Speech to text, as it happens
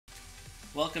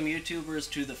Welcome YouTubers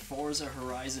to the Forza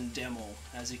Horizon Demo.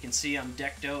 As you can see, I'm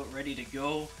decked out, ready to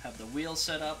go, have the wheel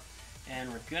set up, and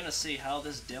we're gonna see how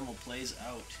this demo plays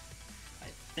out. I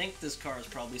think this car is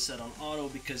probably set on auto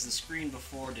because the screen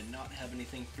before did not have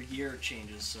anything for gear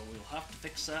changes, so we'll have to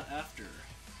fix that after.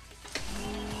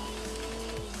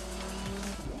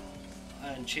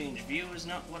 And change view is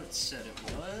not what it said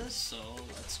it was, so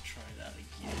let's try that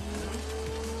again.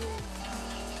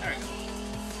 There we go.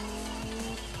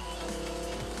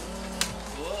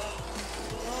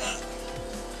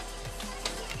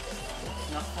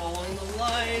 Not following the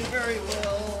line very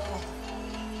well.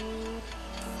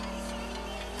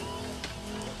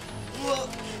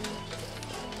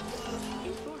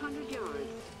 In 400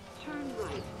 yards, turn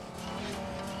right.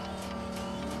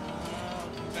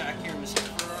 Come back here, Mr.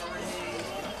 Ferrari.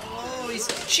 Oh, he's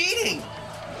cheating!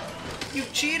 You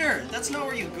cheater! That's not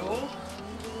where you go.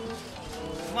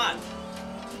 Come on.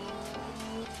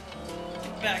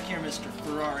 Get back here, Mr.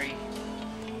 Ferrari.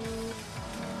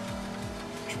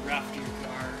 Draft your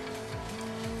car.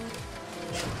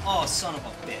 Oh, son of a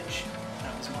bitch.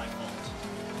 That was my fault.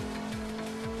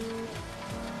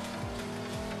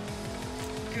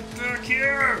 Get back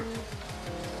here!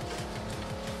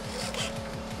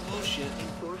 Oh shit. In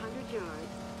 400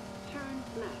 yards, turn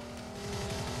left.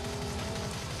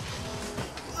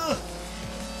 Ugh.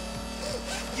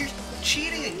 You're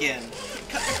cheating again. You're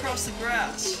cutting across the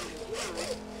grass.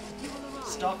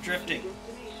 Stop drifting.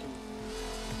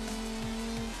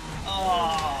 Oh,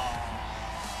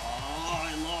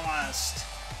 I lost.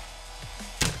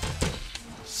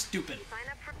 Stupid.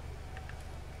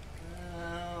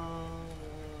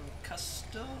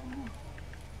 Custom.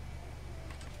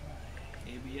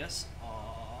 ABS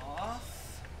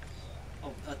off.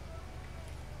 Oh,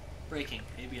 braking.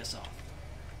 ABS off.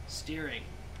 Steering.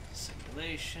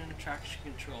 Simulation. Traction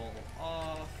control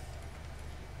off.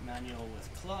 Manual with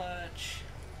clutch.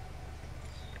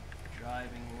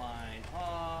 Driving line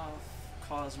off,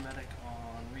 cosmetic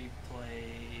on, replay,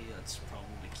 let's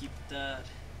probably keep that.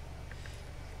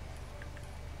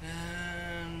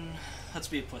 And let's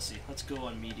be a pussy, let's go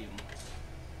on medium.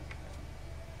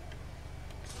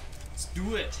 Let's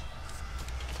do it!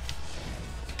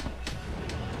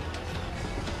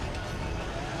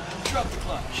 Drop the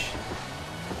clutch.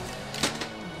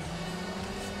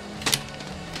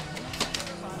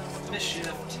 Miss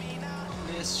shift.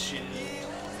 Miss shift.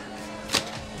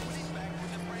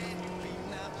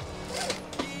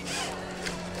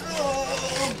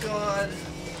 Oh god.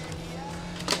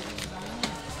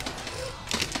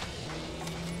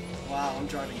 Wow, I'm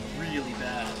driving really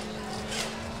bad.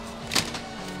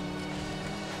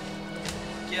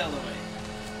 Get out of the way.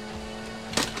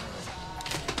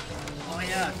 Oh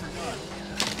yeah, I forgot.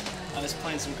 I was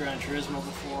playing some Gran Turismo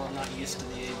before, I'm not used to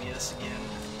the ABS again.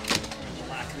 Or the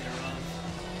lack thereof.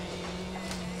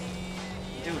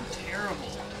 I'm doing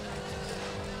terrible.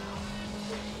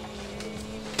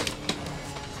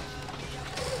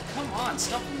 Come on,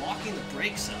 stop locking the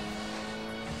brakes up.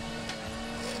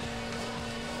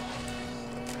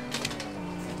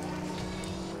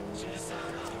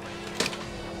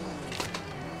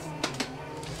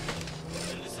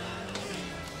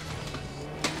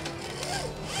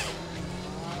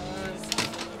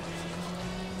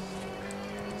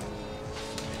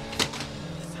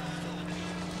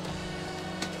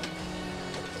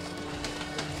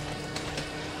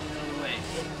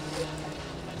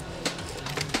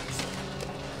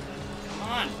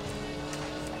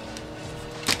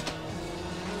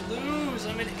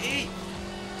 I'm in 8th.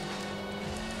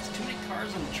 There's too many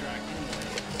cars on the track anyway.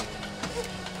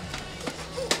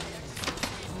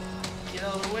 Get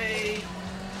out of the way.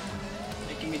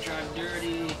 Making me drive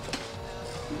dirty.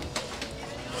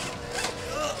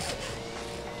 Ugh.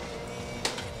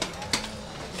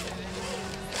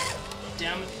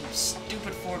 Damn it, you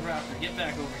stupid Ford Raptor. Get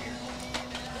back over here.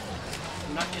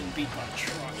 I'm not getting beat by a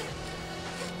truck.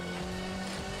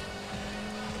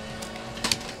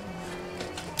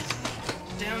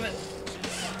 Damn it!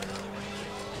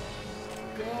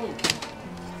 Go!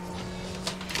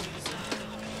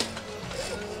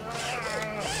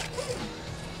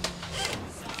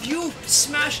 You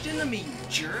smashed into me, you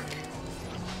jerk!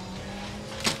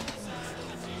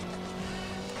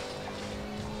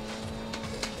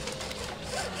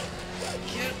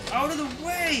 Get out of the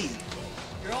way!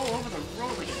 You're all over the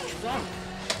road like a drunk.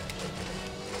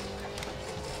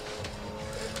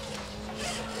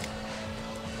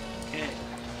 Okay.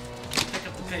 Pick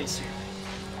up the pace here.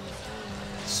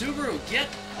 Subaru, get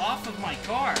off of my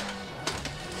car!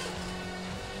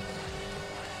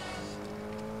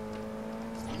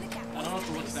 I don't know what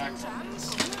the look back on is.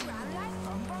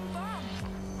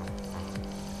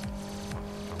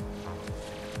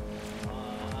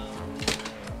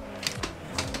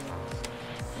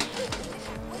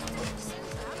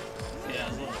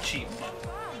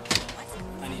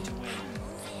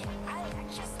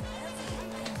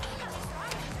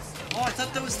 Oh, I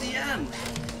thought that was the end.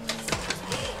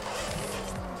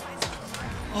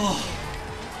 Oh.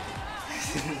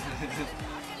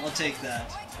 I'll take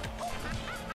that.